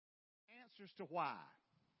answers to why.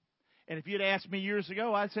 And if you'd asked me years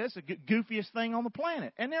ago, I'd say it's the goofiest thing on the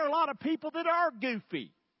planet. And there are a lot of people that are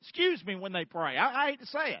goofy. Excuse me when they pray. I hate to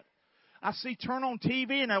say it. I see turn on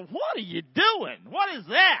TV and they're, what are you doing? What is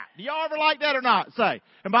that? Do y'all ever like that or not? Say,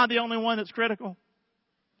 am I the only one that's critical?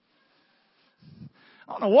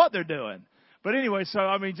 I don't know what they're doing. But anyway, so,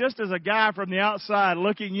 I mean, just as a guy from the outside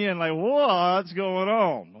looking in, like, what's going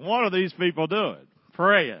on? What are these people doing?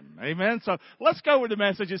 Praying. Amen? So let's go with the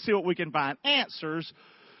message and see what we can find. Answers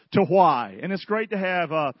to why. And it's great to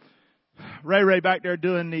have Ray back there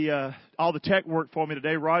doing all the tech work for me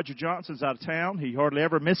today. Roger Johnson's out of town. He hardly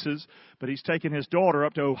ever misses, but he's taking his daughter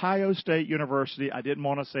up to Ohio State University. I didn't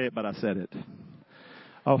want to say it, but I said it.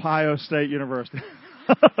 Ohio State University.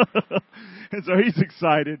 And so he's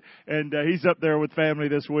excited, and he's up there with family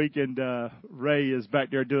this week, and Ray is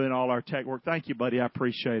back there doing all our tech work. Thank you, buddy. I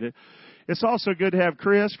appreciate it. It's also good to have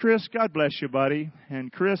Chris. Chris, God bless you, buddy.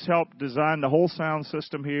 And Chris helped design the whole sound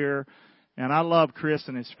system here, and I love Chris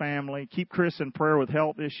and his family. Keep Chris in prayer with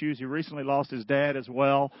health issues. He recently lost his dad as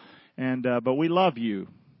well, and but we love you,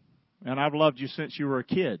 and I've loved you since you were a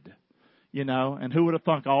kid. You know, and who would have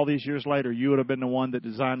thunk all these years later you would have been the one that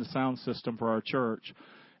designed the sound system for our church.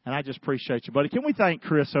 And I just appreciate you, buddy. Can we thank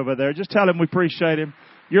Chris over there? Just tell him we appreciate him.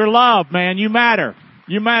 You're loved, man. You matter.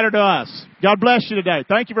 You matter to us. God bless you today.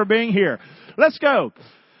 Thank you for being here. Let's go.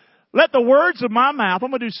 Let the words of my mouth, I'm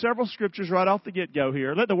going to do several scriptures right off the get-go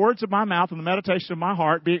here. Let the words of my mouth and the meditation of my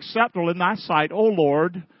heart be acceptable in thy sight, O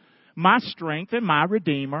Lord, my strength and my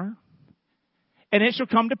Redeemer. And it shall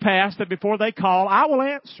come to pass that before they call, I will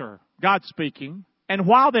answer. God speaking. And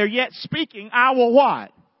while they're yet speaking, I will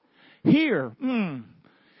what? Hear.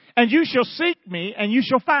 And you shall seek me, and you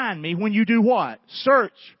shall find me when you do what?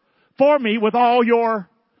 Search for me with all your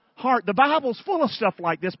heart. The Bible's full of stuff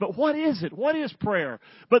like this, but what is it? What is prayer?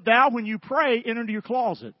 But thou, when you pray, enter into your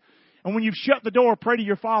closet. And when you've shut the door, pray to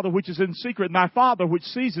your Father which is in secret. And thy Father which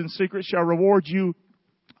sees in secret shall reward you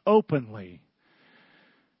openly.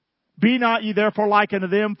 Be not ye therefore like unto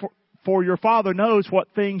them, for your Father knows what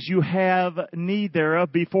things you have need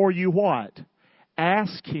thereof before you what?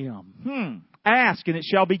 Ask Him. Ask and it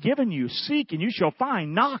shall be given you. Seek and you shall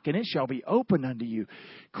find. Knock and it shall be opened unto you.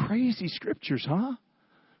 Crazy scriptures, huh?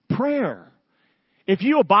 Prayer. If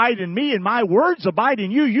you abide in me and my words abide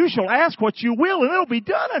in you, you shall ask what you will and it'll be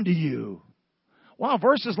done unto you. Wow,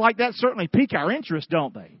 verses like that certainly pique our interest,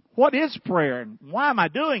 don't they? What is prayer and why am I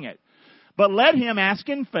doing it? But let him ask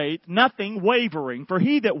in faith, nothing wavering. For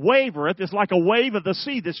he that wavereth is like a wave of the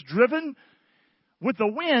sea that's driven with the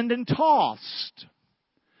wind and tossed.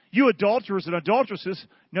 You adulterers and adulteresses,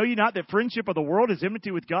 know ye not that friendship of the world is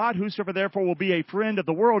enmity with God? Whosoever therefore will be a friend of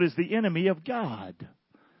the world is the enemy of God.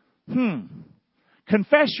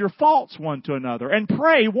 Confess your faults one to another and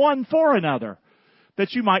pray one for another,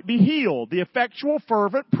 that you might be healed. The effectual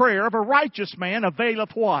fervent prayer of a righteous man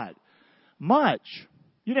availeth what? Much.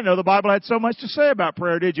 You didn't know the Bible had so much to say about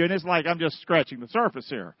prayer, did you? And it's like I'm just scratching the surface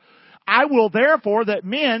here. I will therefore that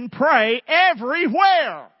men pray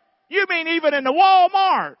everywhere. You mean even in the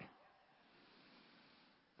Walmart?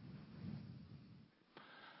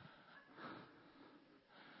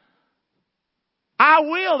 I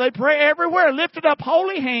will. They pray everywhere. Lifted up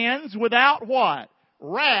holy hands without what?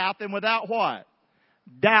 Wrath and without what?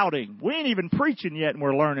 Doubting. We ain't even preaching yet and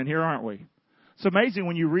we're learning here, aren't we? It's amazing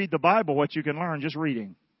when you read the Bible what you can learn just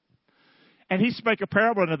reading. And he spake a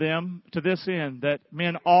parable unto them to this end, that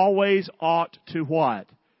men always ought to what?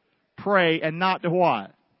 Pray and not to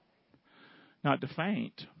what? Not to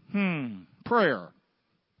faint. Prayer.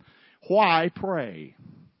 Why pray?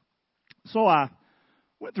 So I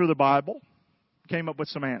went through the Bible, came up with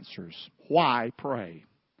some answers. Why pray?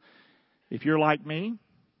 If you're like me,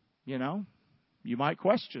 you know, you might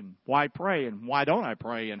question, why pray and why don't I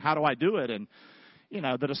pray and how do I do it? And, you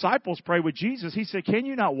know, the disciples pray with Jesus. He said, can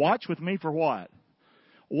you not watch with me for what?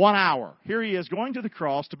 1 hour. Here he is going to the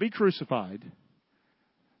cross to be crucified,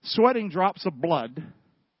 sweating drops of blood.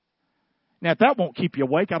 Now, if that won't keep you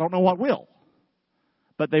awake, I don't know what will.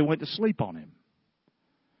 But they went to sleep on him.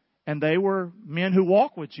 And they were men who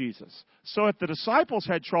walked with Jesus. So if the disciples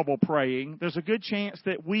had trouble praying, there's a good chance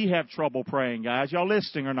that we have trouble praying, guys. Y'all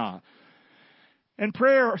listening or not? And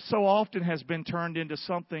prayer so often has been turned into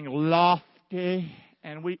something lofty.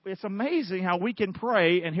 And it's amazing how we can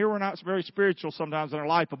pray. And here we're not very spiritual sometimes in our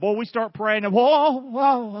life. But boy, we start praying and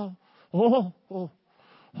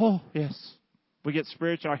yes. We get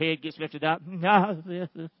spiritual, our head gets lifted up.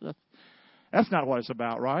 That's not what it's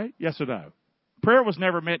about, right? Yes or no? Prayer was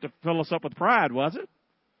never meant to fill us up with pride, was it?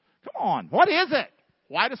 Come on. What is it?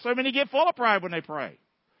 Why do so many get full of pride when they pray?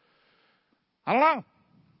 I don't know.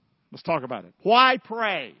 Let's talk about it. Why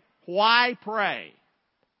pray? Why pray?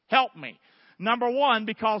 Help me. Number one,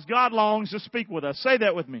 because God longs to speak with us. Say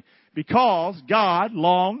that with me. Because God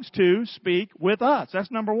longs to speak with us.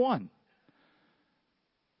 That's number one.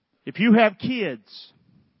 If you have kids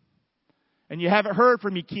and you haven't heard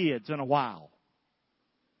from your kids in a while,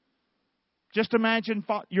 just imagine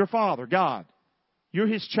your Father, God. You're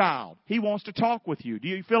His child. He wants to talk with you. Do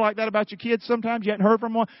you feel like that about your kids sometimes? You haven't heard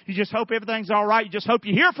from one? You just hope everything's all right. You just hope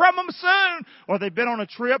you hear from them soon. Or they've been on a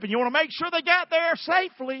trip and you want to make sure they got there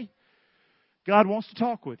safely. God wants to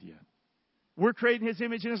talk with you. We're creating His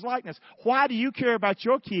image and His likeness. Why do you care about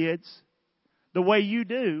your kids the way you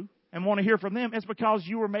do and want to hear from them? It's because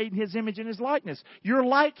you were made in His image and His likeness. You're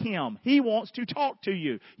like Him. He wants to talk to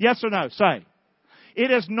you. Yes or no? Say. It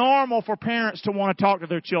is normal for parents to want to talk to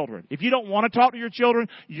their children. If you don't want to talk to your children,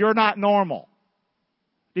 you're not normal.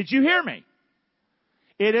 Did you hear me?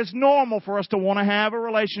 It is normal for us to want to have a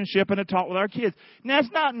relationship and to talk with our kids. Now,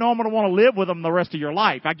 it's not normal to want to live with them the rest of your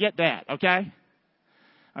life. I get that, okay?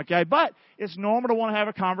 Okay, but it's normal to want to have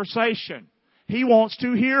a conversation. He wants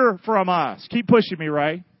to hear from us. Keep pushing me,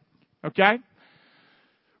 Ray. Okay?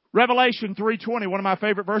 Revelation 3:20, one of my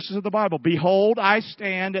favorite verses of the Bible. Behold, I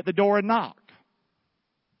stand at the door and knock.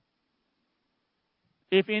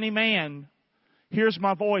 If any man hears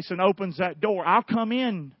my voice and opens that door, I'll come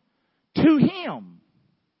in to him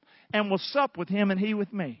and will sup with him and he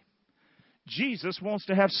with me. Jesus wants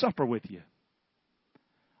to have supper with you.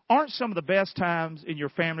 Aren't some of the best times in your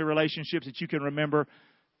family relationships that you can remember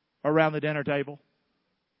around the dinner table?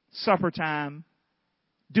 Supper time,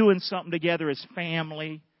 doing something together as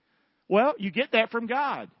family. Well, you get that from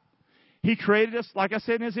God. He created us, like I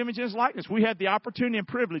said, in His image and His likeness. We have the opportunity and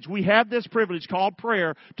privilege. We have this privilege called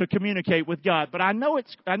prayer to communicate with God. But I know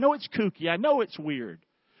it's kooky. I know it's weird.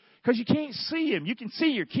 Because you can't see Him. You can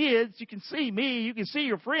see your kids. You can see me. You can see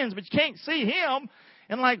your friends. But you can't see Him.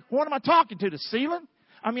 And like, what am I talking to? The ceiling?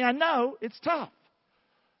 I mean, I know it's tough.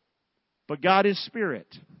 But God is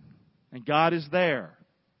Spirit. And God is there.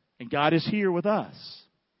 And God is here with us.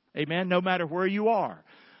 Amen? No matter where you are.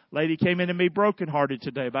 Lady came into me brokenhearted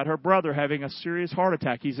today about her brother having a serious heart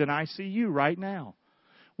attack. He's in ICU right now.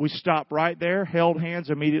 We stopped right there, held hands,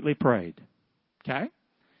 immediately prayed. Okay?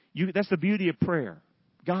 That's the beauty of prayer.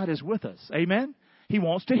 God is with us. Amen? He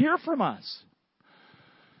wants to hear from us.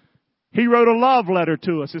 He wrote a love letter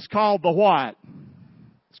to us. It's called the what?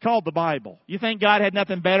 It's called the Bible. You think God had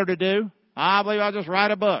nothing better to do? I believe I'll just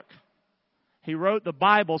write a book. He wrote the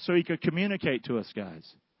Bible so He could communicate to us, guys.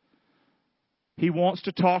 He wants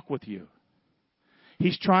to talk with you.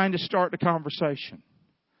 He's trying to start the conversation.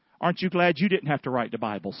 Aren't you glad you didn't have to write the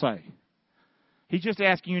Bible? Say. He's just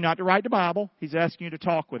asking you not to write the Bible. He's asking you to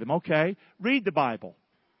talk with Him. Okay, read the Bible.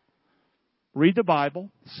 Read the Bible.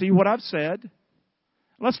 See what I've said.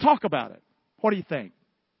 Let's talk about it. What do you think?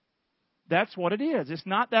 That's what it is. It's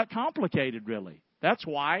not that complicated, really. That's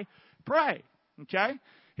why pray. Okay?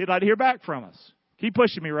 He'd like to hear back from us. Keep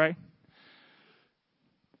pushing me, Ray.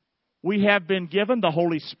 We have been given the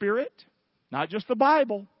Holy Spirit, not just the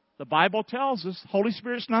Bible. The Bible tells us Holy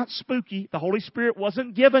Spirit's not spooky. The Holy Spirit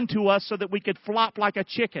wasn't given to us so that we could flop like a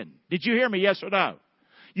chicken. Did you hear me? Yes or no?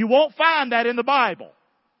 You won't find that in the Bible.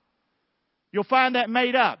 You'll find that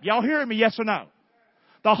made up. Y'all hearing me? Yes or no?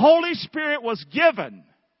 The Holy Spirit was given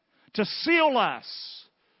to seal us,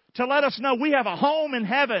 to let us know we have a home in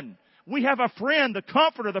heaven. We have a friend, the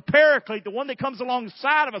Comforter, the Paraclete, the one that comes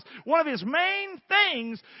alongside of us. One of His main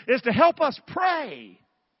things is to help us pray.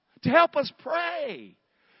 To help us pray.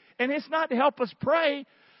 And it's not to help us pray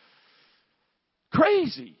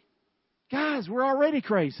crazy. Guys, we're already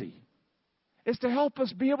crazy. It's to help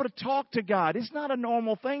us be able to talk to God. It's not a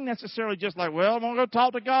normal thing necessarily just like, well, I'm going to go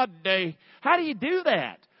talk to God today. How do you do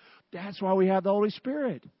that? That's why we have the Holy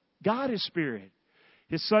Spirit. God is Spirit.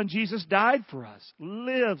 His Son Jesus died for us,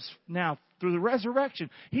 lives now through the resurrection.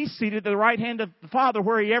 He's seated at the right hand of the Father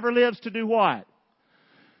where He ever lives to do what?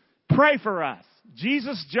 Pray for us.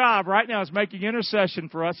 Jesus' job right now is making intercession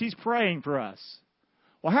for us. He's praying for us.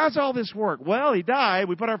 Well, how's all this work? Well, He died.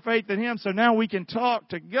 We put our faith in Him, so now we can talk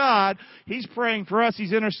to God. He's praying for us.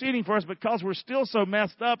 He's interceding for us. Because we're still so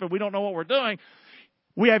messed up and we don't know what we're doing,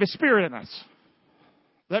 we have His Spirit in us.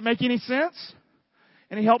 Does that make any sense?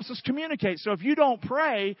 And He helps us communicate. So if you don't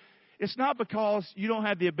pray, it's not because you don't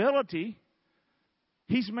have the ability.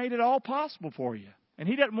 He's made it all possible for you. And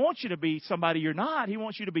He doesn't want you to be somebody you're not. He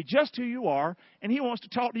wants you to be just who you are. And He wants to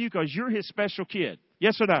talk to you because you're His special kid.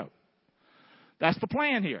 Yes or no? That's the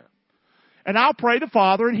plan here. And I'll pray the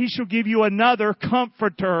Father, and He shall give you another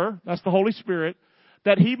Comforter. That's the Holy Spirit.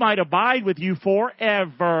 That He might abide with you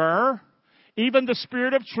forever. Even the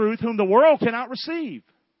Spirit of truth, whom the world cannot receive.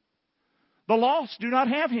 The lost do not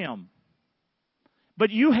have Him. But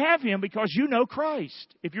you have Him because you know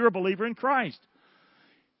Christ, if you're a believer in Christ.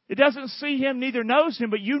 It doesn't see Him, neither knows Him,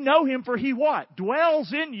 but you know Him, for He what?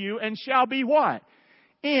 Dwells in you and shall be what?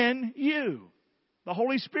 In you. The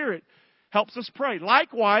Holy Spirit helps us pray.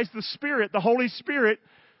 Likewise, the Spirit, the Holy Spirit,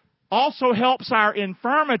 also helps our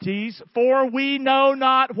infirmities, for we know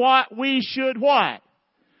not what we should what?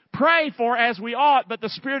 Pray for as we ought, but the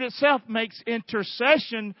Spirit itself makes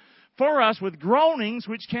intercession for us with groanings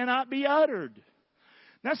which cannot be uttered.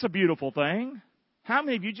 That's a beautiful thing. How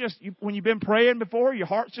many of you when you've been praying before, your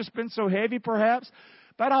heart's just been so heavy perhaps,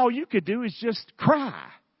 but all you could do is just cry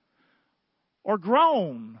or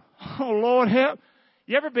groan. Oh, Lord, help.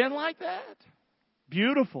 You ever been like that?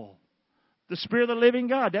 Beautiful. The Spirit of the living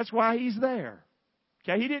God. That's why He's there.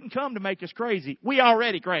 Okay, He didn't come to make us crazy. We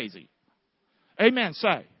already crazy. Amen,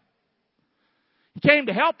 say. He came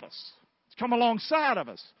to help us. He's come alongside of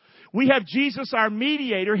us. We have Jesus, our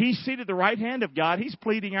mediator. He's seated at the right hand of God. He's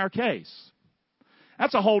pleading our case.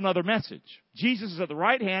 That's a whole other message. Jesus is at the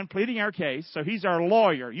right hand pleading our case, so He's our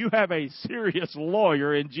lawyer. You have a serious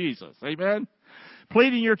lawyer in Jesus. Amen?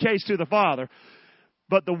 Pleading your case to the Father.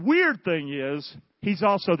 But the weird thing is, He's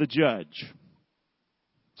also the judge.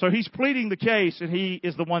 So He's pleading the case, and He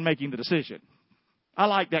is the one making the decision. I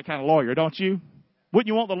like that kind of lawyer, don't you? Wouldn't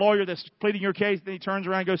you want the lawyer that's pleading your case, then he turns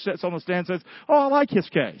around and goes, sits on the stand and says, oh, I like his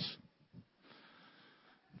case.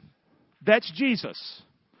 That's Jesus.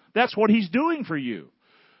 That's what He's doing for you.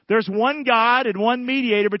 There's one God and one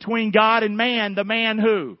mediator between God and man. The man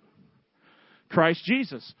who? Christ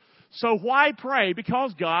Jesus. So why pray?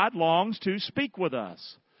 Because God longs to speak with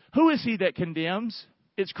us. Who is He that condemns?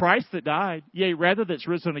 It's Christ that died, yea, rather that's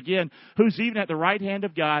risen again, who's even at the right hand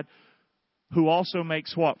of God, who also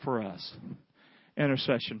makes what for us?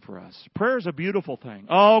 Intercession for us. Prayer is a beautiful thing.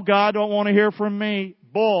 Oh, God don't want to hear from me.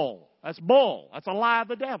 Bull. That's bull. That's a lie of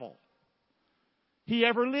the devil. He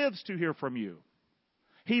ever lives to hear from you.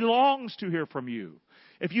 He longs to hear from you.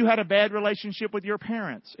 If you had a bad relationship with your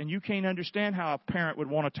parents and you can't understand how a parent would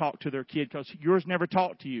want to talk to their kid because yours never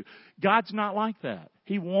talked to you, God's not like that.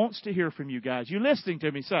 He wants to hear from you guys. You listening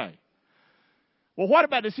to me? Say. Well, what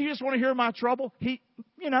about this? He just want to hear my trouble?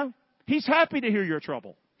 He's happy to hear your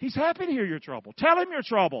trouble. He's happy to hear your trouble. Tell Him your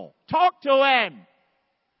trouble. Talk to Him.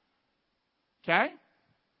 Okay?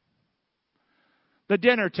 The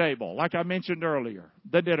dinner table, like I mentioned earlier,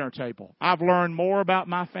 the dinner table. I've learned more about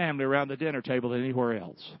my family around the dinner table than anywhere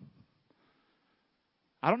else.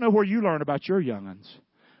 I don't know where you learn about your young'uns.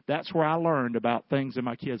 That's where I learned about things in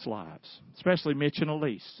my kids' lives, especially Mitch and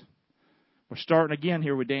Elise. We're starting again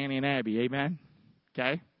here with Danny and Abby, amen?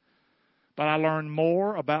 Okay? But I learned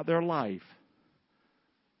more about their life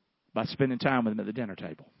by spending time with them at the dinner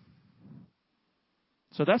table.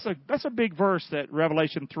 So that's a big verse, that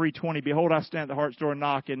Revelation 3:20. Behold, I stand at the heart's door and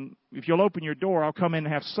knock, and if you'll open your door, I'll come in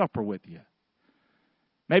and have supper with you.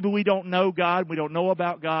 Maybe we don't know God, we don't know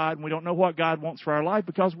about God, and we don't know what God wants for our life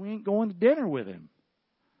because we ain't going to dinner with Him.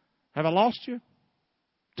 Have I lost you?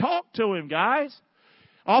 Talk to Him, guys.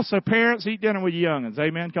 Also, parents, eat dinner with your young'uns.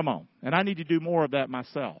 Amen? Come on. And I need to do more of that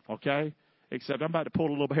myself, okay? Except I'm about to pull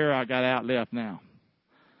a little hair I got out left now.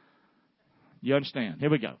 You understand? Here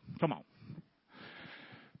we go. Come on.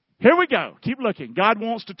 Here we go. Keep looking. God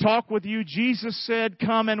wants to talk with you. Jesus said,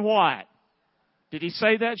 come and what? Did He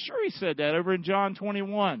say that? Sure, He said that over in John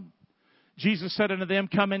 21. Jesus said unto them,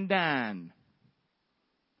 come and dine.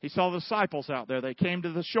 He saw the disciples out there. They came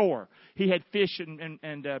to the shore. He had fish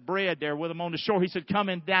and bread there with them on the shore. He said, come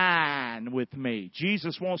and dine with me.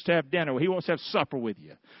 Jesus wants to have dinner. He wants to have supper with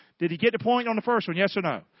you. Did He get the point on the first one? Yes or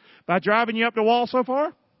no? By driving you up the wall so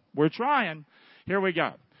far? We're trying. Here we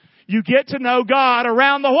go. You get to know God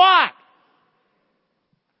around the what?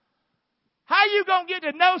 How you going to get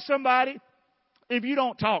to know somebody if you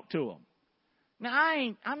don't talk to them? Now,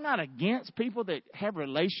 I'm not against people that have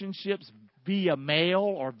relationships via mail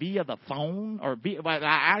or via the phone or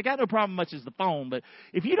I got no problem much as the phone, but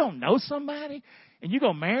if you don't know somebody and you're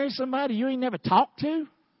going to marry somebody you ain't never talked to,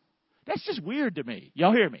 that's just weird to me.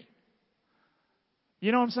 Y'all hear me?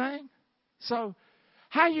 You know what I'm saying? So,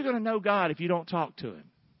 how are you going to know God if you don't talk to Him?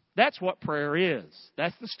 That's what prayer is.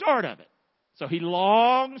 That's the start of it. So He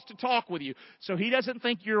longs to talk with you. So He doesn't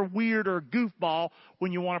think you're weird or a goofball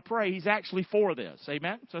when you want to pray. He's actually for this.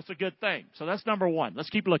 Amen? So that's a good thing. So that's number one. Let's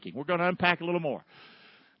keep looking. We're going to unpack a little more.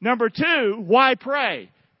 Number two, why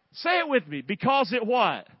pray? Say it with me. Because it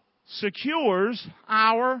what? Secures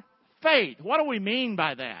our faith. What do we mean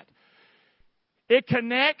by that? It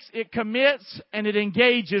connects, it commits, and it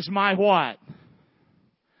engages my what?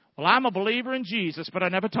 Well, I'm a believer in Jesus, but I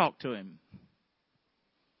never talk to Him.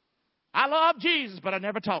 I love Jesus, but I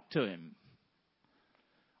never talk to Him.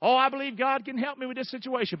 Oh, I believe God can help me with this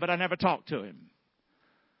situation, but I never talk to Him.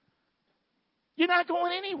 You're not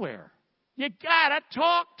going anywhere. You got to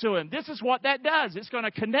talk to Him. This is what that does. It's going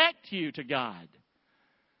to connect you to God.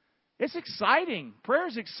 It's exciting. Prayer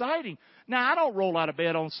is exciting. Now, I don't roll out of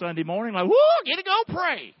bed on Sunday morning like, whoo, get to go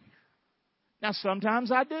pray. Now,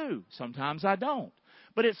 sometimes I do. Sometimes I don't.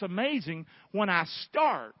 But it's amazing when I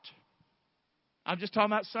start. I'm just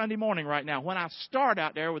talking about Sunday morning right now. When I start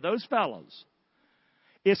out there with those fellows,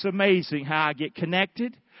 it's amazing how I get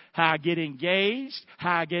connected, how I get engaged,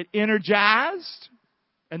 how I get energized.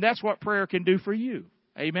 And that's what prayer can do for you.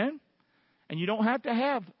 Amen? And you don't have to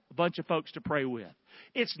have a bunch of folks to pray with.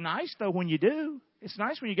 It's nice, though, when you do. It's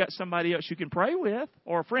nice when you got somebody else you can pray with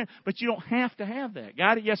or a friend. But you don't have to have that.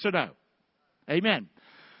 Got it? Yes or no? Amen.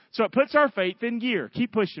 So it puts our faith in gear.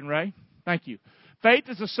 Keep pushing, Ray. Thank you. Faith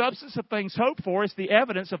is the substance of things hoped for. It's the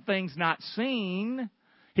evidence of things not seen.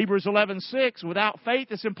 Hebrews 11:6, without faith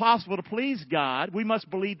it's impossible to please God. We must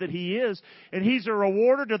believe that He is. And He's a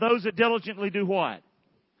rewarder to those that diligently do what?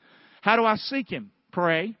 How do I seek Him?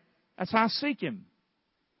 Pray. That's how I seek Him.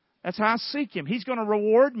 That's how I seek Him. He's going to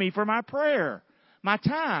reward me for my prayer, my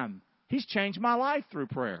time. He's changed my life through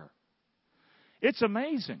prayer. It's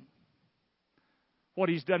amazing what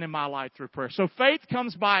He's done in my life through prayer. So faith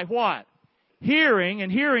comes by what? Hearing,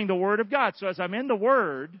 and hearing the Word of God. So as I'm in the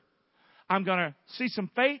Word, I'm going to see some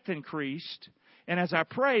faith increased. And as I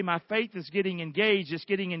pray, my faith is getting engaged, it's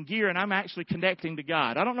getting in gear, and I'm actually connecting to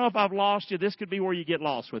God. I don't know if I've lost you. This could be where you get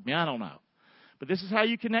lost with me. I don't know. But this is how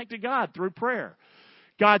you connect to God, through prayer.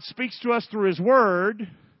 God speaks to us through His Word.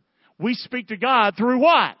 We speak to God through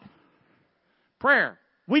what? Prayer.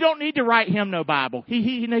 We don't need to write Him no Bible.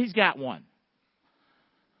 He's got one.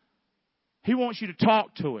 He wants you to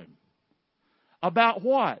talk to Him. About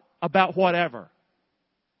what? About whatever.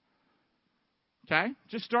 Okay?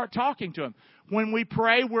 Just start talking to Him. When we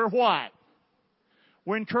pray, we're what?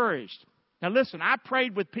 We're encouraged. Now listen, I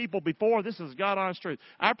prayed with people before. This is God honest truth.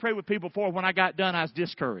 I prayed with people before. When I got done, I was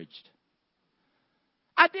discouraged.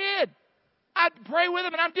 I did. I'd pray with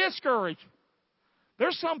them and I'm discouraged.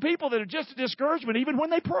 There's some people that are just a discouragement even when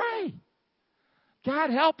they pray. God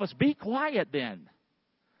help us. Be quiet then.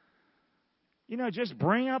 Just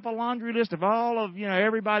bring up a laundry list of all of,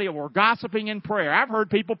 everybody. We're gossiping in prayer. I've heard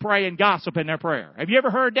people pray and gossip in their prayer. Have you ever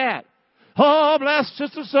heard that? Oh, bless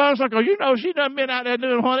Sister So-and-so. She done been out there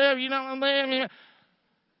doing whatever. You know what I mean?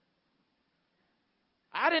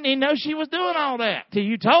 I didn't even know she was doing all that till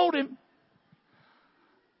you told him.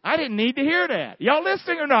 I didn't need to hear that. Y'all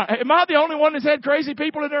listening or not? Am I the only one that's had crazy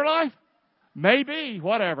people in their life? Maybe.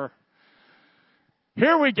 Whatever.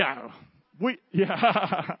 Here we go.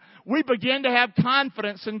 We begin to have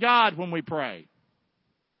confidence in God when we pray.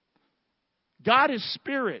 God is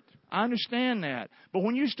spirit. I understand that. But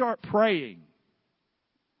when you start praying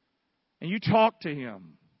and you talk to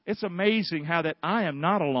Him, it's amazing how that I am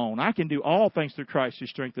not alone. I can do all things through Christ who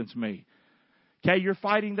strengthens me. Okay, you're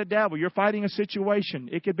fighting the devil. You're fighting a situation.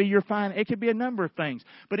 It could be it could be a number of things.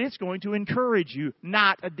 But it's going to encourage you,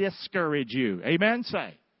 not discourage you. Amen?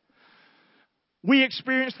 Say. We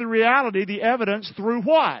experience the reality, the evidence through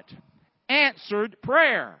what? Answered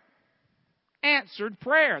prayer. Answered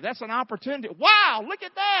prayer. That's an opportunity. Wow, look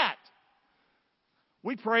at that.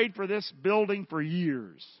 We prayed for this building for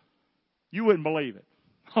years. You wouldn't believe it.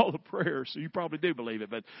 All the prayers. So you probably do believe it,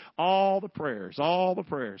 but all the prayers.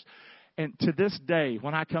 And to this day,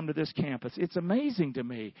 when I come to this campus, it's amazing to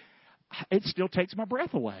me. It still takes my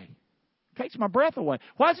breath away. Takes my breath away.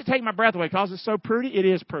 Why does it take my breath away? Because it's so pretty? It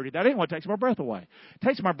is pretty. That ain't what takes my breath away. It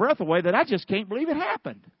takes my breath away that I just can't believe it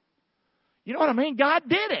happened. You know what I mean? God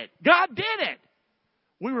did it. God did it.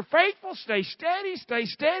 We were faithful. Stay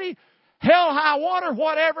steady. Hell, high water,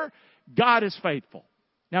 whatever. God is faithful.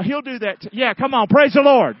 Now, He'll do that. Yeah, come on. Praise the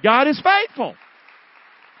Lord. God is faithful.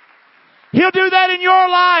 He'll do that in your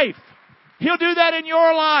life. He'll do that in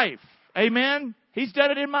your life. Amen? He's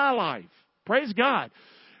done it in my life. Praise God.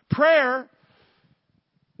 Prayer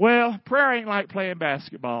ain't like playing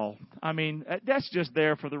basketball. I mean, that's just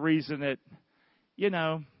there for the reason that,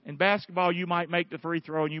 in basketball you might make the free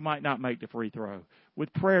throw and you might not make the free throw.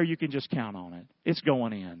 With prayer, you can just count on it. It's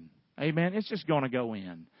going in. Amen? It's just going to go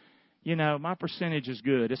in. My percentage is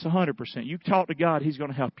good. It's 100%. You talk to God, He's going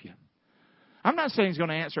to help you. I'm not saying He's going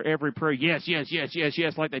to answer every prayer. Yes,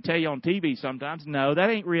 like they tell you on TV sometimes. No, that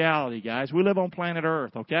ain't reality, guys. We live on planet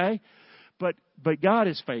Earth, okay? But God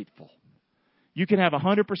is faithful. You can have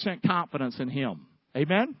 100% confidence in Him.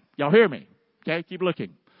 Amen? Y'all hear me? Okay, keep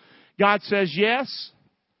looking. God says yes,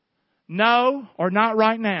 no, or not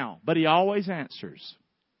right now. But He always answers.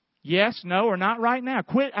 Yes, no, or not right now.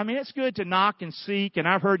 Quit. I mean, it's good to knock and seek, and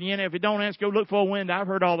I've heard, if it don't answer, go look for a window. I've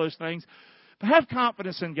heard all those things. But have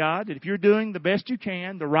confidence in God that if you're doing the best you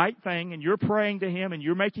can, the right thing, and you're praying to Him, and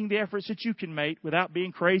you're making the efforts that you can make without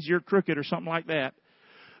being crazy or crooked or something like that,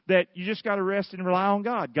 that you just got to rest and rely on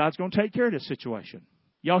God. God's going to take care of this situation.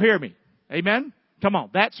 Y'all hear me? Amen? Come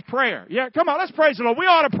on. That's prayer. Yeah, come on. Let's praise the Lord. We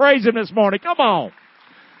ought to praise Him this morning. Come on.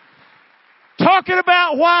 Talking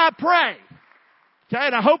about why I pray. Okay,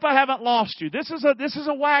 and I hope I haven't lost you. This is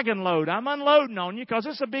a wagon load. I'm unloading on you because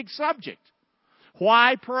it's a big subject.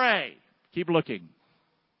 Why pray? Keep looking.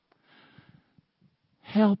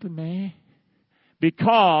 Help me.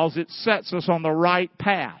 Because it sets us on the right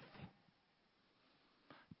path.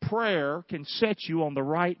 Prayer can set you on the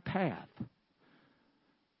right path.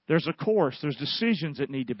 There's a course. There's decisions that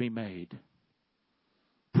need to be made.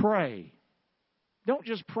 Pray. Don't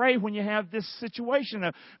just pray when you have this situation.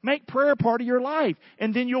 Make prayer part of your life,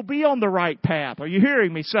 and then you'll be on the right path. Are you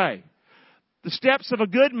hearing me say? The steps of a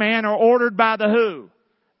good man are ordered by the who?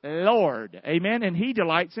 Lord. Amen? And He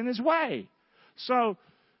delights in His way. So,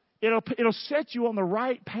 it'll set you on the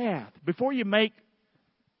right path. Before you make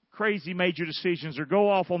crazy major decisions or go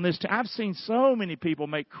off on this. I've seen so many people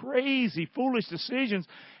make crazy, foolish decisions,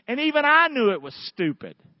 and even I knew it was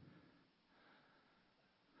stupid.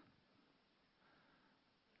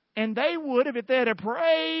 And they would have, if they had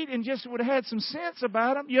prayed and just would have had some sense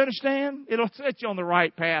about them. You understand? It'll set you on the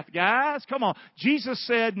right path, guys. Come on. Jesus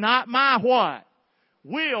said, not my what?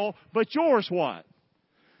 Will, but yours what?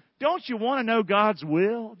 Don't you want to know God's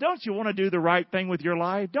will? Don't you want to do the right thing with your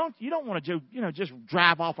life? You don't want to just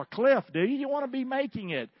drive off a cliff, do you? You want to be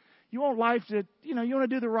making it. You want life to, you want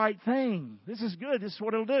to do the right thing. This is good. This is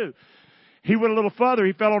what it'll do. He went a little further.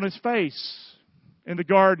 He fell on his face in the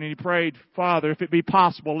garden, and he prayed, Father, if it be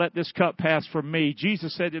possible, let this cup pass from me.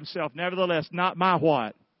 Jesus said to himself, nevertheless, not my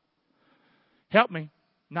what? Help me.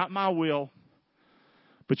 Not my will,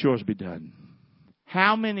 but yours be done.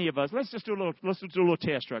 How many of us, let's do a little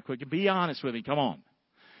test right quick and be honest with me. Come on.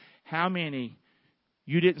 How many,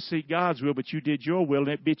 you didn't seek God's will, but you did your will and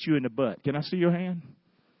it bit you in the butt? Can I see your hand?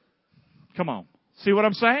 Come on. See what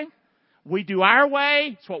I'm saying? We do our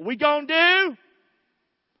way. It's what we gonna do.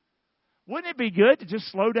 Wouldn't it be good to just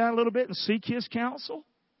slow down a little bit and seek His counsel?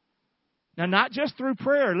 Now, not just through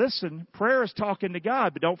prayer. Listen, prayer is talking to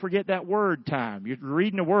God, but don't forget that word time. You're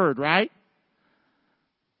reading the word, right?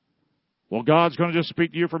 Well, God's going to just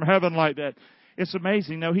speak to you from heaven like that. It's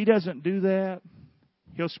amazing. No, He doesn't do that.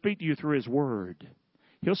 He'll speak to you through His word.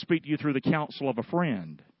 He'll speak to you through the counsel of a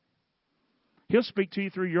friend. He'll speak to you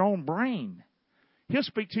through your own brain. He'll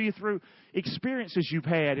speak to you through experiences you've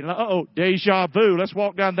had. And, deja vu. Let's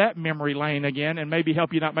walk down that memory lane again and maybe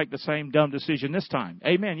help you not make the same dumb decision this time.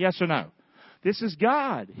 Amen. Yes or no? This is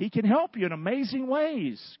God. He can help you in amazing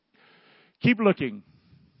ways. Keep looking.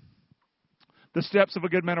 The steps of a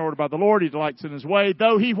good man are ordered by the Lord. He delights in His way.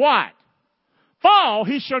 Though he what? Fall,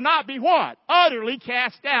 he shall not be what? Utterly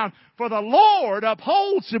cast down. For the Lord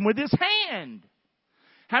upholds him with His hand.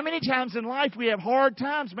 How many times in life we have hard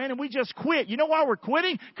times, man, and we just quit? You know why we're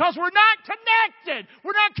quitting? Because we're not connected.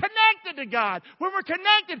 We're not connected to God. When we're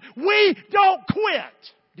connected, we don't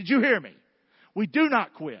quit. Did you hear me? We do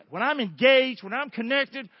not quit. When I'm engaged, when I'm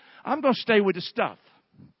connected, I'm going to stay with the stuff.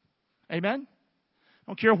 Amen?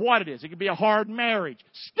 I don't care what it is. It could be a hard marriage.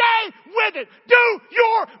 Stay with it. Do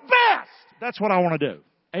your best. That's what I want to do.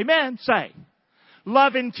 Amen? Say.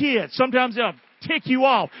 Loving kids. Sometimes they'll tick you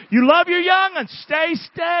off. You love your young and stay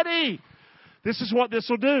steady. This is what this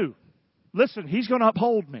will do. Listen, He's going to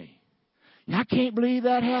uphold me. I can't believe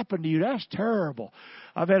that happened to you. That's terrible.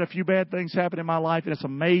 I've had a few bad things happen in my life, and it's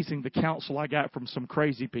amazing the counsel I got from some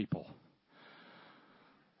crazy people.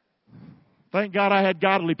 Thank God I had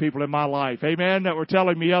godly people in my life, amen, that were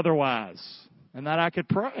telling me otherwise, and that I could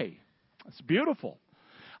pray. It's beautiful.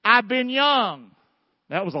 I've been young.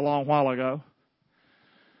 That was a long while ago.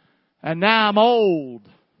 And now I'm old.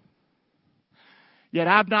 Yet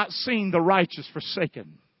I've not seen the righteous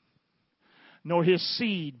forsaken, nor his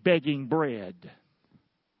seed begging bread.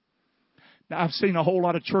 Now, I've seen a whole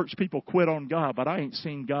lot of church people quit on God, but I ain't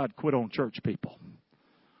seen God quit on church people.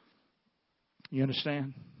 You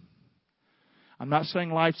understand? I'm not saying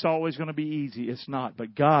life's always going to be easy. It's not.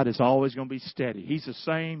 But God is always going to be steady. He's the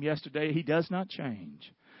same yesterday. He does not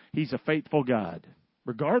change. He's a faithful God,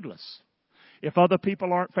 regardless. If other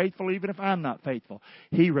people aren't faithful, even if I'm not faithful,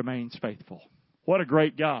 He remains faithful. What a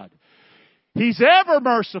great God. He's ever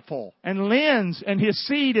merciful and lends, and His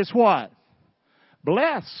seed is what?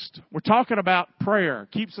 Blessed. We're talking about prayer.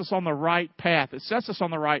 Keeps us on the right path. It sets us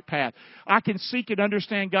on the right path. I can seek and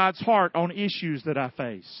understand God's heart on issues that I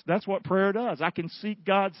face. That's what prayer does. I can seek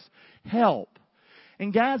God's help.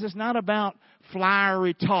 And guys, it's not about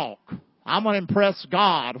flowery talk. I'm going to impress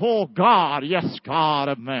God. Oh, God. Yes, God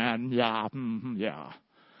of man. Yeah. Yeah.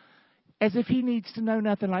 As if He needs to know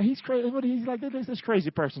nothing. Like He's crazy. He's like, there's this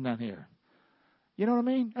crazy person down here. You know what I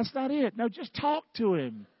mean? That's not it. No, just talk to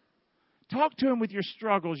Him. Talk to Him with your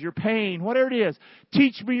struggles, your pain, whatever it is.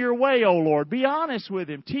 Teach me your way, O Lord. Be honest with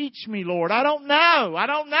Him. Teach me, Lord. I don't know.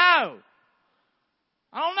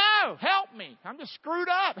 Help me. I'm just screwed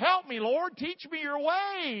up. Help me, Lord. Teach me your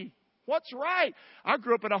way. What's right? I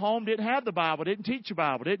grew up in a home, didn't have the Bible, didn't teach the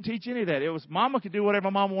Bible, didn't teach any of that. It was Mama could do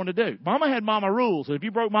whatever Mama wanted to do. Mama had Mama rules. And if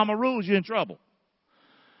you broke Mama rules, you're in trouble.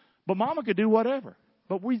 But Mama could do whatever.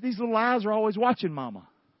 But these little eyes are always watching Mama.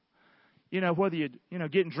 Whether you're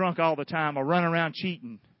getting drunk all the time or running around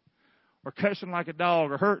cheating or cussing like a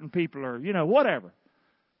dog or hurting people or, whatever.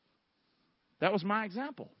 That was my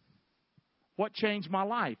example. What changed my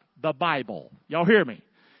life? The Bible. Y'all hear me?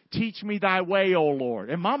 Teach me thy way, O Lord.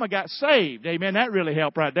 And Mama got saved. Amen. That really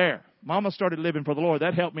helped right there. Mama started living for the Lord.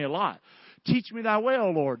 That helped me a lot. Teach me thy way, O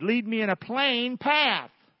Lord. Lead me in a plain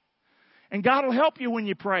path. And God will help you when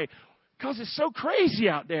you pray. Because it's so crazy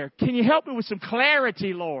out there. Can you help me with some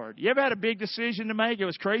clarity, Lord? You ever had a big decision to make? It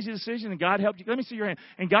was a crazy decision and God helped you. Let me see your hand.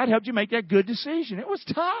 And God helped you make that good decision. It was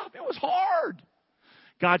tough. It was hard.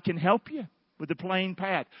 God can help you with the plain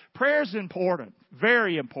path. Prayer's important.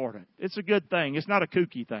 Very important. It's a good thing. It's not a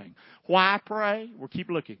kooky thing. Why pray? We'll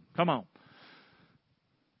keep looking. Come on.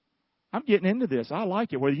 I'm getting into this. I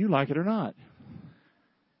like it, whether you like it or not.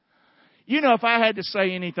 If I had to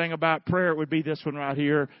say anything about prayer, it would be this one right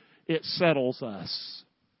here. It settles us.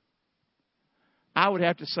 I would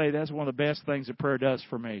have to say that's one of the best things that prayer does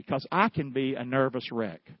for me. Because I can be a nervous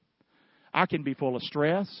wreck. I can be full of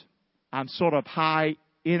stress. I'm sort of high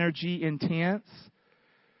energy intense.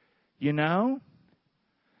 And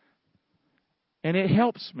it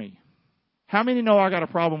helps me. How many know I got a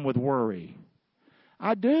problem with worry?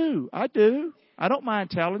 I do. I don't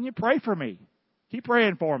mind telling you. Pray for me. Keep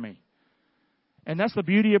praying for me. And that's the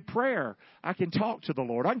beauty of prayer. I can talk to the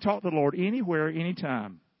Lord. I can talk to the Lord anywhere,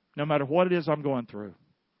 anytime, no matter what it is I'm going through.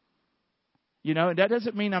 And that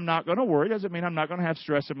doesn't mean I'm not going to worry. It doesn't mean I'm not going to have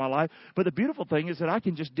stress in my life. But the beautiful thing is that I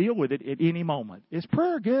can just deal with it at any moment. Is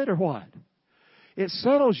prayer good or what? It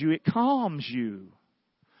settles you. It calms you.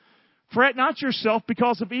 Fret not yourself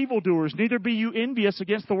because of evildoers, neither be you envious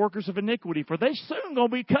against the workers of iniquity. For they soon going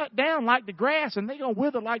to be cut down like the grass, and they going to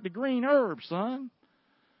wither like the green herb, son.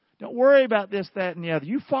 Don't worry about this, that, and the other.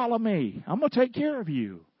 You follow me. I'm going to take care of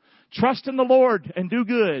you. Trust in the Lord and do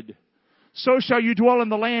good. So shall you dwell in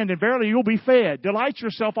the land, and verily you'll be fed. Delight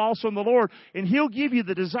yourself also in the Lord, and He'll give you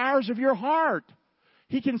the desires of your heart.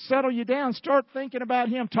 He can settle you down. Start thinking about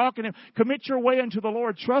Him, talking to Him. Commit your way unto the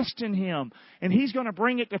Lord. Trust in Him, and He's going to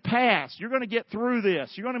bring it to pass. You're going to get through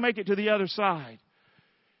this. You're going to make it to the other side.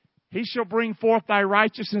 He shall bring forth thy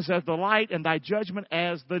righteousness as the light, and thy judgment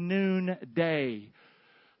as the noonday.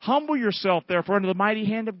 Humble yourself, therefore, under the mighty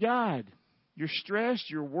hand of God. You're stressed,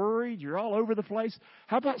 you're worried, you're all over the place.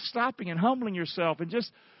 How about stopping and humbling yourself and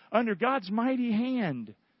just under God's mighty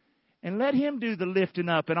hand? And let Him do the lifting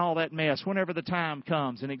up and all that mess whenever the time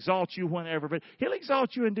comes, and exalt you whenever. But He'll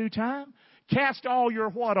exalt you in due time. Cast all your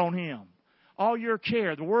what on Him? All your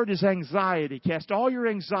care. The word is anxiety. Cast all your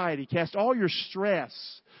anxiety, cast all your stress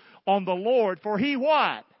on the Lord. For He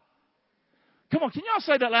what? Come on, can y'all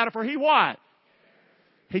say that louder? For He what?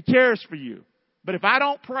 He cares for you. But if I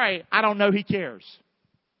don't pray, I don't know He cares.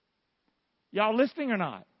 Y'all listening or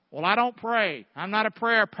not? Well, I don't pray. I'm not a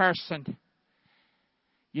prayer person.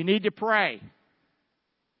 You need to pray.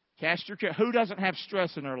 Cast your care. Who doesn't have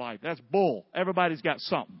stress in their life? That's bull. Everybody's got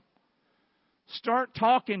something. Start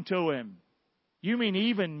talking to Him. You mean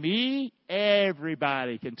even me?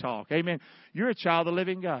 Everybody can talk. Amen. You're a child of the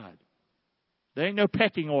living God. There ain't no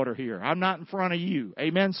pecking order here. I'm not in front of you.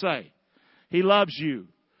 Amen, say. He loves you.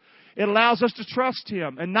 It allows us to trust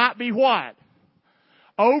Him and not be what?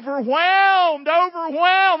 Overwhelmed.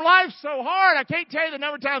 Life's so hard. I can't tell you the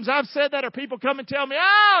number of times I've said that, or people come and tell me,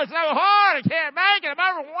 oh, it's so hard. I can't make it.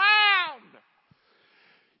 I'm overwhelmed.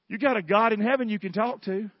 You got a God in heaven you can talk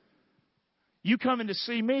to. You coming to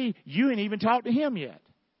see me, you ain't even talked to Him yet.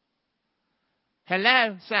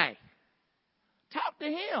 Hello, say. Talk to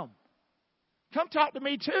Him. Come talk to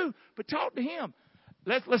me too, but talk to Him.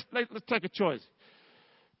 Let's take a choice.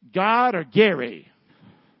 God or Gary?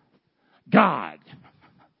 God.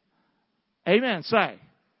 Amen. Say.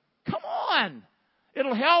 Come on.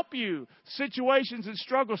 It'll help you. Situations and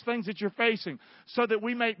struggles, things that you're facing, so that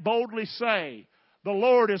we may boldly say, the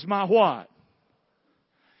Lord is my what?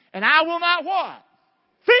 And I will not what?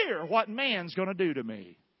 Fear what man's going to do to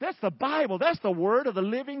me. That's the Bible. That's the Word of the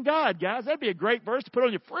living God, guys. That'd be a great verse to put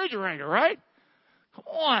on your refrigerator, right? Come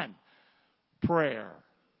on. Prayer.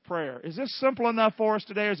 Prayer. Is this simple enough for us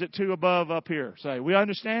today, or is it too above up here? Say, we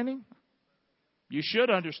understanding? You should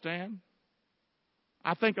understand.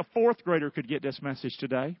 I think a fourth grader could get this message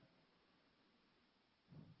today.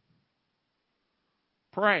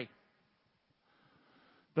 Pray.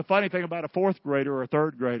 The funny thing about a fourth grader or a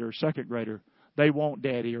third grader or second grader, they want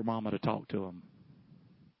daddy or mama to talk to them.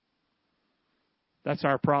 That's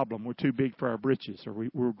our problem. We're too big for our britches, or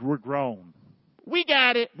we're grown. We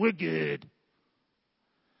got it. We're good.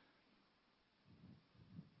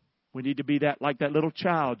 We need to be like that little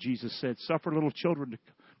child, Jesus said. Suffer little children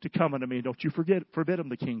to come unto me. Don't you forbid them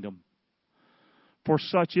the kingdom. For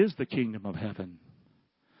such is the kingdom of heaven.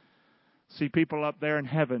 See, people up there in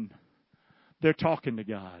heaven, they're talking to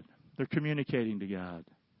God. They're communicating to God.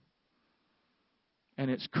 And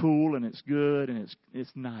it's cool and it's good and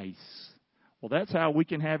it's nice. Well, that's how we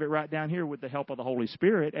can have it right down here with the help of the Holy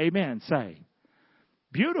Spirit. Amen. Say.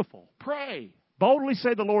 Beautiful. Pray. Boldly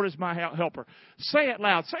say, the Lord is my helper. Say it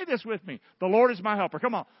loud. Say this with me. The Lord is my helper.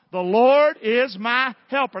 Come on. The Lord is my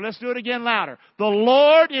helper. Let's do it again louder. The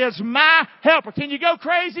Lord is my helper. Can you go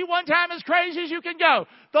crazy one time, as crazy as you can go?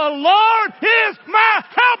 The Lord is my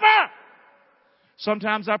helper.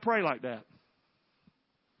 Sometimes I pray like that.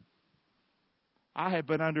 I have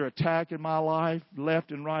been under attack in my life,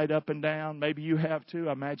 left and right, up and down. Maybe you have too.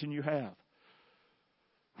 I imagine you have.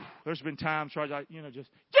 There's been times where I, just, get out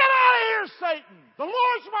of here, Satan. The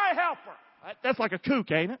Lord's my helper. That's like a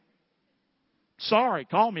kook, ain't it? Sorry,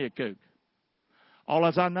 call me a kook. All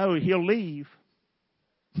as I know, he'll leave.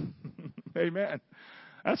 Amen.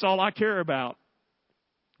 That's all I care about.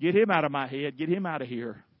 Get him out of my head. Get him out of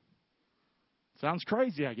here. Sounds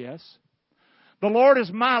crazy, I guess. The Lord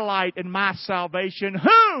is my light and my salvation.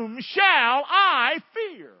 Whom shall I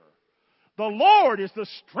fear? The Lord is the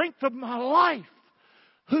strength of my life.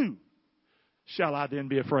 Who shall I then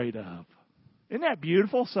be afraid of? Isn't that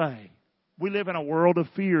beautiful? Say, we live in a world of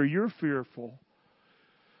fear. You're fearful.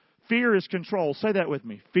 Fear is control. Say that with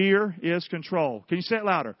me. Fear is control. Can you say it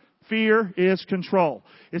louder? Fear is control.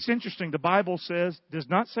 It's interesting. The Bible does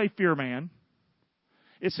not say fear man.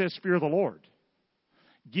 It says fear the Lord.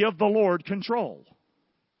 Give the Lord control.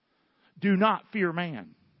 Do not fear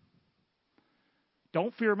man.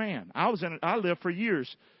 Don't fear man. I lived for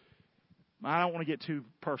years. I don't want to get too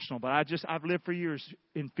personal, but I've lived for years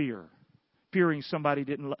in fear. Fearing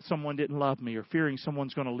someone didn't love me, or fearing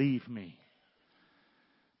someone's going to leave me.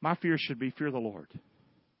 My fear should be fear the Lord.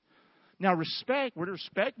 Now respect, we're to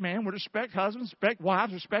respect man, we're to respect husbands, respect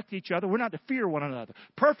wives, respect each other. We're not to fear one another.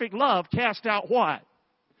 Perfect love casts out what?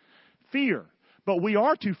 Fear. But we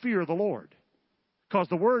are to fear the Lord. Because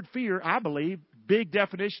the word fear, I believe, big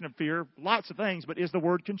definition of fear, lots of things, but is the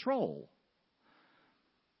word control.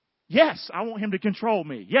 Yes, I want him to control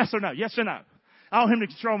me. Yes or no? Yes or no? I want him to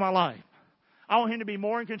control my life. I want him to be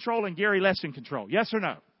more in control and Gary less in control. Yes or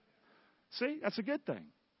no? See, that's a good thing.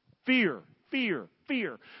 Fear, fear,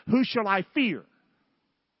 fear. Who shall I fear?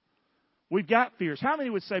 We've got fears. How many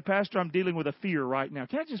would say, Pastor, I'm dealing with a fear right now?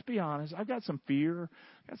 Can I just be honest? I've got some fear.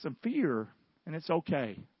 I've got some fear, and it's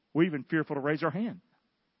okay. We're even fearful to raise our hand.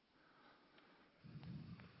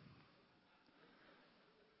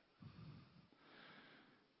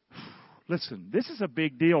 Listen, this is a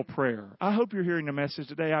big deal, prayer. I hope you're hearing the message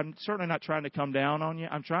today. I'm certainly not trying to come down on you.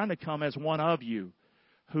 I'm trying to come as one of you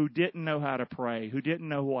who didn't know how to pray, who didn't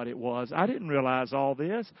know what it was. I didn't realize all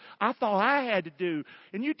this. I thought I had to do,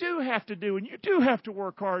 and you do have to do, and you do have to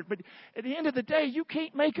work hard. But at the end of the day, you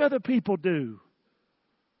can't make other people do.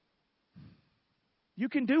 You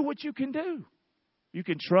can do what you can do. You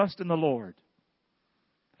can trust in the Lord.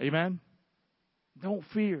 Amen? Don't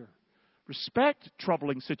fear. Respect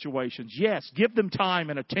troubling situations. Yes, give them time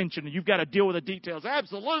and attention. And you've got to deal with the details.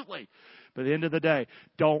 Absolutely. But at the end of the day,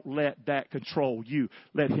 don't let that control you.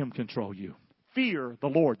 Let Him control you. Fear the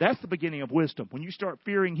Lord. That's the beginning of wisdom. When you start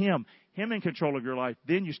fearing Him in control of your life,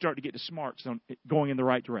 then you start to get the smarts on going in the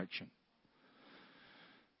right direction.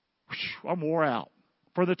 I'm wore out.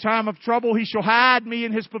 For the time of trouble He shall hide me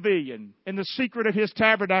in His pavilion. In the secret of His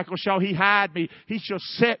tabernacle shall He hide me. He shall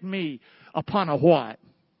set me upon a what?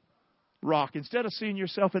 Rock. Instead of seeing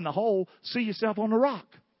yourself in the hole, see yourself on the rock.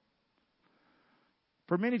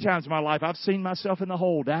 For many times in my life, I've seen myself in the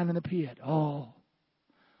hole, down in the pit. Oh,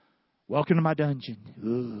 welcome to my dungeon.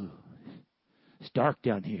 Ooh, it's dark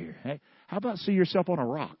down here. Hey, how about see yourself on a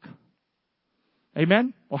rock?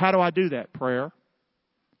 Amen? Well, how do I do that? Prayer.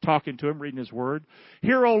 Talking to Him, reading His Word.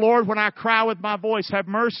 Hear, O Lord, when I cry with my voice. Have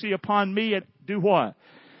mercy upon me and do what?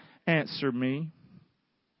 Answer me.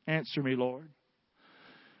 Answer me, Lord.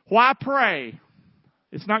 Why pray?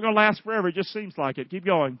 It's not going to last forever. It just seems like it. Keep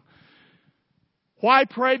going. Why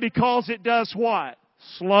pray? Because it does what?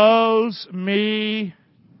 Slows me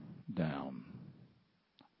down.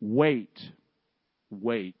 Wait.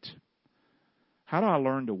 Wait. How do I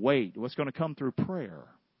learn to wait? What's going to come through prayer?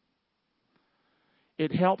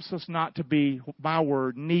 It helps us not to be, my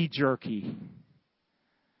word, knee-jerky.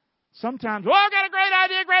 Sometimes, I got a great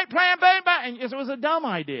idea, great plan, bang, bang. And it was a dumb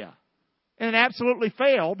idea. And it absolutely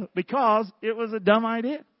failed because it was a dumb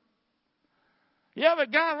idea. Yeah,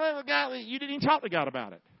 but God, you didn't even talk to God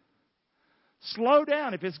about it. Slow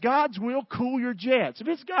down. If it's God's will, cool your jets. If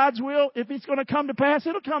it's God's will, if it's going to come to pass,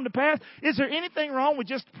 it'll come to pass. Is there anything wrong with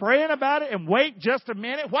just praying about it and wait just a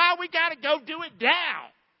minute? Why we got to go do it down?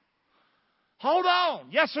 Hold on.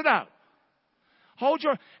 Yes or no?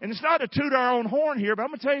 And it's not to toot our own horn here, but I'm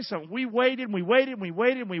going to tell you something. We waited, and we waited, and we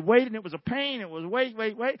waited, and we waited, and it was a pain. It was wait.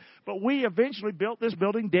 But we eventually built this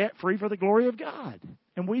building debt-free for the glory of God.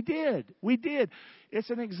 And we did. We did.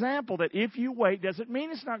 It's an example that if you wait, doesn't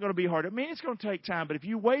mean it's not going to be hard. It means it's going to take time. But if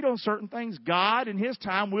you wait on certain things, God in His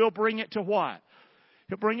time will bring it to what?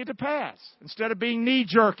 He'll bring it to pass. Instead of being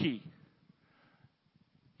knee-jerky.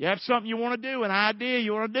 You have something you want to do, an idea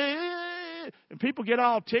you want to do. And people get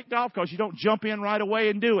all ticked off because you don't jump in right away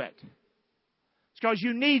and do it. It's because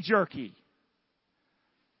you knee-jerky.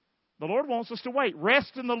 The Lord wants us to wait.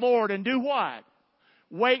 Rest in the Lord and do what?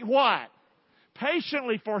 Wait what?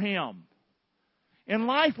 Patiently for Him. In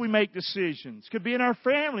life we make decisions. Could be in our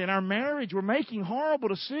family, in our marriage. We're making horrible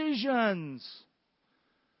decisions.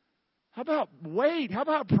 How about wait? How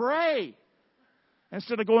about pray?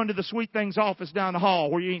 Instead of going to the sweet things office down the hall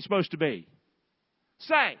where you ain't supposed to be.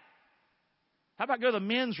 Say. How about go to the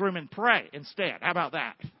men's room and pray instead? How about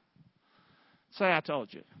that? Say I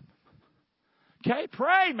told you. Okay,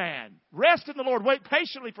 pray, man. Rest in the Lord. Wait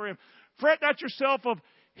patiently for Him. Fret not yourself of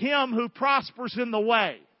him who prospers in the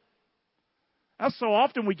way. That's so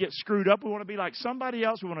often we get screwed up. We want to be like somebody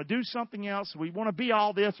else. We want to do something else. We want to be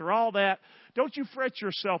all this or all that. Don't you fret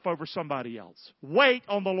yourself over somebody else. Wait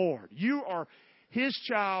on the Lord. You are His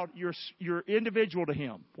child. You're individual to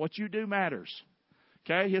Him. What you do matters.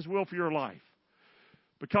 Okay? His will for your life.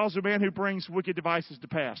 Because the man who brings wicked devices to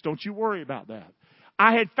pass. Don't you worry about that.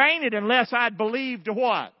 I had fainted unless I'd believed to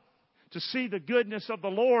what? To see the goodness of the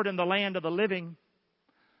Lord in the land of the living.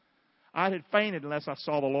 I had fainted unless I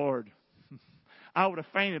saw the Lord. I would have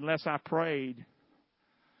fainted unless I prayed.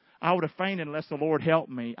 I would have fainted unless the Lord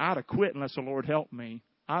helped me. I'd have quit unless the Lord helped me.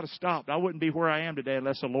 I'd have stopped. I wouldn't be where I am today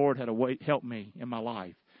unless the Lord had helped me in my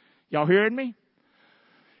life. Y'all hearing me?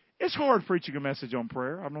 It's hard preaching a message on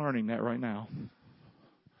prayer. I'm learning that right now.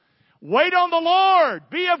 Wait on the Lord.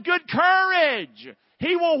 Be of good courage.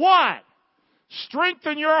 He will what?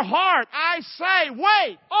 Strengthen your heart. I say,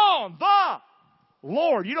 wait on the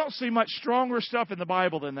Lord. You don't see much stronger stuff in the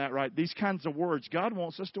Bible than that, right? These kinds of words. God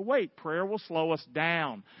wants us to wait. Prayer will slow us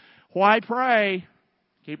down. Why pray?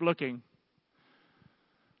 Keep looking.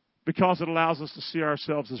 Because it allows us to see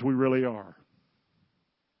ourselves as we really are.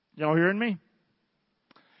 Y'all hearing me?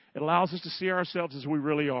 It allows us to see ourselves as we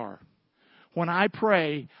really are. When I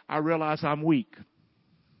pray, I realize I'm weak.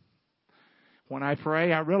 When I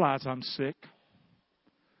pray, I realize I'm sick.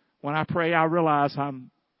 When I pray, I realize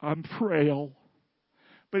I'm frail.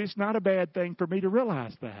 But it's not a bad thing for me to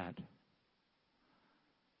realize that.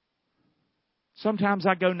 Sometimes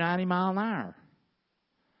I go 90 miles an hour.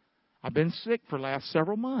 I've been sick for the last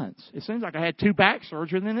several months. It seems like I had 2 back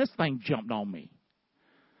surgeries and then this thing jumped on me.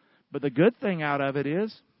 But the good thing out of it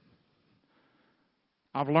is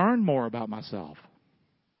I've learned more about myself.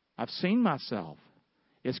 I've seen myself.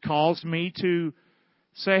 It's caused me to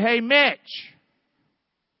say, hey, Mitch,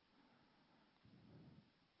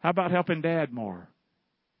 how about helping Dad more?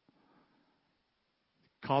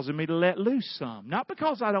 Causing me to let loose some. Not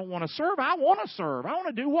because I don't want to serve. I want to serve. I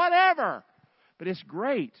want to do whatever. But it's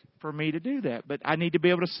great for me to do that. But I need to be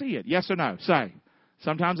able to see it. Yes or no? Say.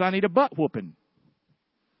 Sometimes I need a butt whooping.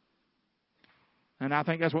 And I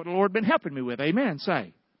think that's what the Lord has been helping me with. Amen.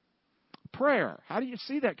 Say. Prayer. How do you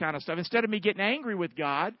see that kind of stuff? Instead of me getting angry with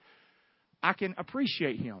God, I can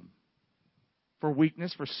appreciate Him for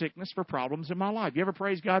weakness, for sickness, for problems in my life. You ever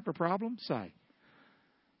praise God for problems? Say.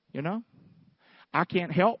 You know? I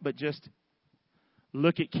can't help but just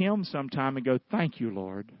look at Kim sometime and go, thank you,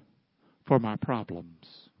 Lord, for my problems.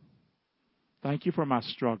 Thank you for my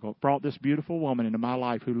struggle. Brought this beautiful woman into my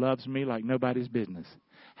life who loves me like nobody's business.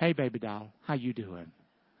 Hey, baby doll, how you doing?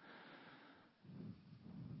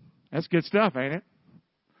 That's good stuff, ain't it?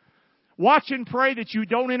 Watch and pray that you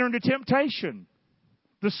don't enter into temptation.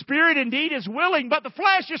 The spirit indeed is willing, but the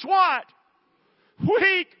flesh is what?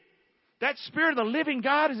 Weak. That Spirit of the living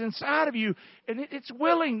God is inside of you, and it's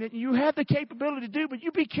willing that you have the capability to do, but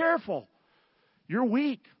you be careful. You're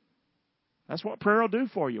weak. That's what prayer will do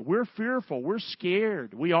for you. We're fearful. We're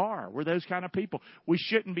scared. We are. We're those kind of people. We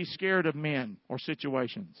shouldn't be scared of men or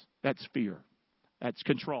situations. That's fear. That's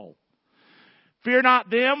control. Fear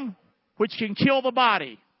not them which can kill the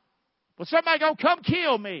body. Well, somebody gonna come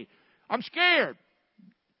kill me. I'm scared.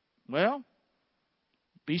 Well,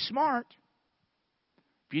 be smart.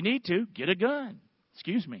 If you need to, get a gun.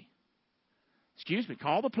 Excuse me.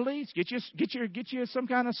 Call the police. Get you some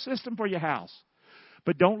kind of system for your house.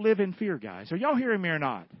 But don't live in fear, guys. Are y'all hearing me or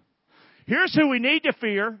not? Here's who we need to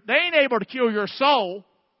fear. They ain't able to kill your soul.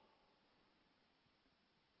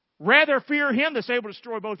 Rather fear him that's able to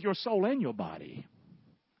destroy both your soul and your body.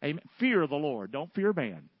 Amen. Fear the Lord. Don't fear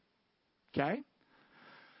man. Okay?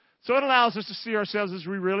 So it allows us to see ourselves as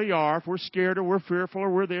we really are. If we're scared or we're fearful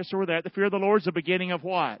or we're this or we're that, the fear of the Lord is the beginning of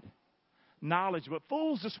what? Knowledge. But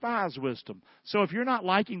fools despise wisdom. So if you're not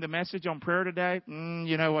liking the message on prayer today,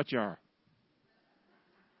 you know what you are.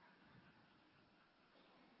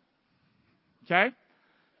 Okay?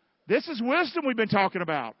 This is wisdom we've been talking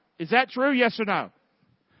about. Is that true? Yes or no?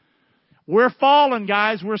 We're fallen,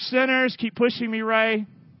 guys. We're sinners. Keep pushing me, Ray.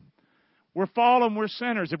 We're fallen. We're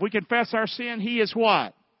sinners. If we confess our sin, He is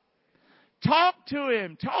what? Talk to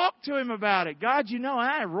Him. Talk to Him about it. God, you know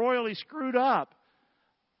I royally screwed up.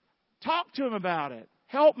 Talk to Him about it.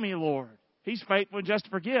 Help me, Lord. He's faithful and just to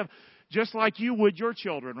forgive, just like you would your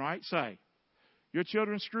children, right? Say, your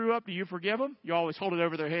children screw up. Do you forgive them? You always hold it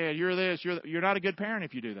over their head. You're this. You're not a good parent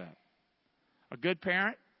if you do that. A good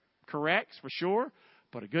parent corrects for sure,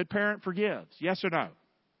 but a good parent forgives. Yes or no?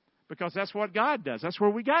 Because that's what God does. That's where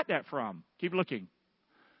we got that from. Keep looking.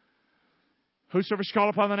 Whosoever shall call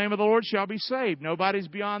upon the name of the Lord shall be saved. Nobody's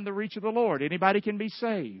beyond the reach of the Lord. Anybody can be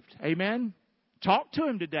saved. Amen? Talk to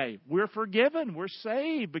Him today. We're forgiven. We're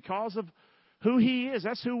saved because of who He is.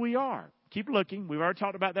 That's who we are. Keep looking. We've already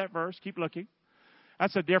talked about that verse. Keep looking.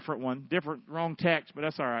 That's a different one. Wrong text, but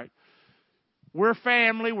that's all right. We're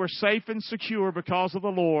family. We're safe and secure because of the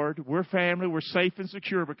Lord. We're family. We're safe and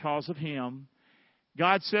secure because of Him.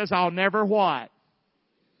 God says, I'll never what?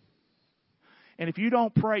 And if you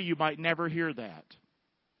don't pray, you might never hear that.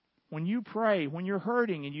 When you pray, when you're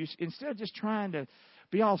hurting, and you instead of just trying to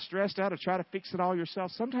be all stressed out or try to fix it all yourself,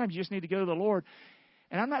 sometimes you just need to go to the Lord.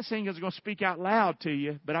 And I'm not saying He's going to speak out loud to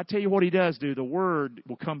you, but I tell you what He does do. The Word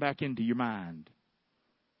will come back into your mind.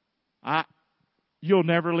 You'll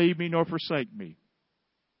never leave me nor forsake me.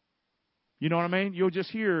 You know what I mean? You'll just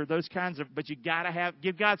hear those kinds of, but you got to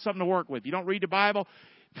give God something to work with. You don't read the Bible,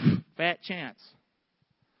 fat chance.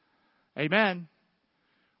 Amen.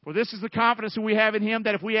 For this is the confidence that we have in Him,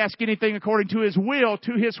 that if we ask anything according to His will,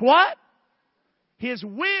 to His what? His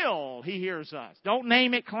will, He hears us. Don't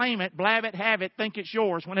name it, claim it, blab it, have it, think it's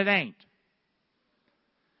yours when it ain't.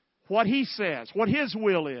 What He says, what His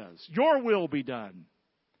will is, your will be done.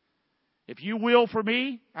 If you will for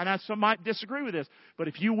me, and some might disagree with this, but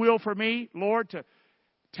if you will for me, Lord, to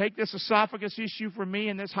take this esophagus issue from me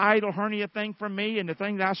and this hiatal hernia thing from me and the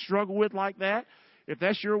thing that I struggle with like that, if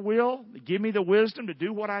that's your will, give me the wisdom to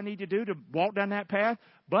do what I need to do to walk down that path.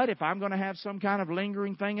 But if I'm going to have some kind of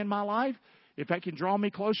lingering thing in my life, if that can draw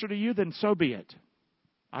me closer to you, then so be it.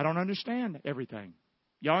 I don't understand everything.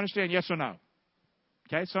 Y'all understand, yes or no?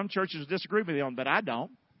 Okay, some churches disagree with me on, but I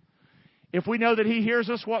don't. If we know that He hears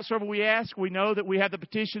us whatsoever we ask, we know that we have the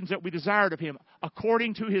petitions that we desired of Him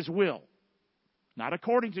according to His will. Not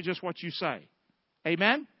according to just what you say.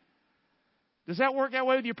 Amen? Does that work that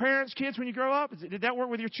way with your parents, kids, when you grow up? Did that work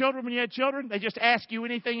with your children when you had children? They just ask you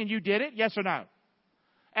anything and you did it? Yes or no?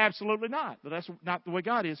 Absolutely not. But that's not the way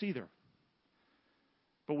God is either.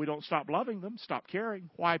 But we don't stop loving them, stop caring.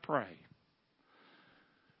 Why pray?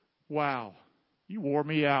 Wow. You wore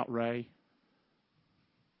me out, Ray.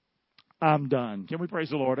 I'm done. Can we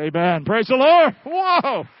praise the Lord? Amen. Praise the Lord.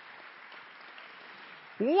 Whoa.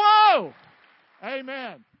 Whoa.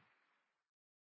 Amen.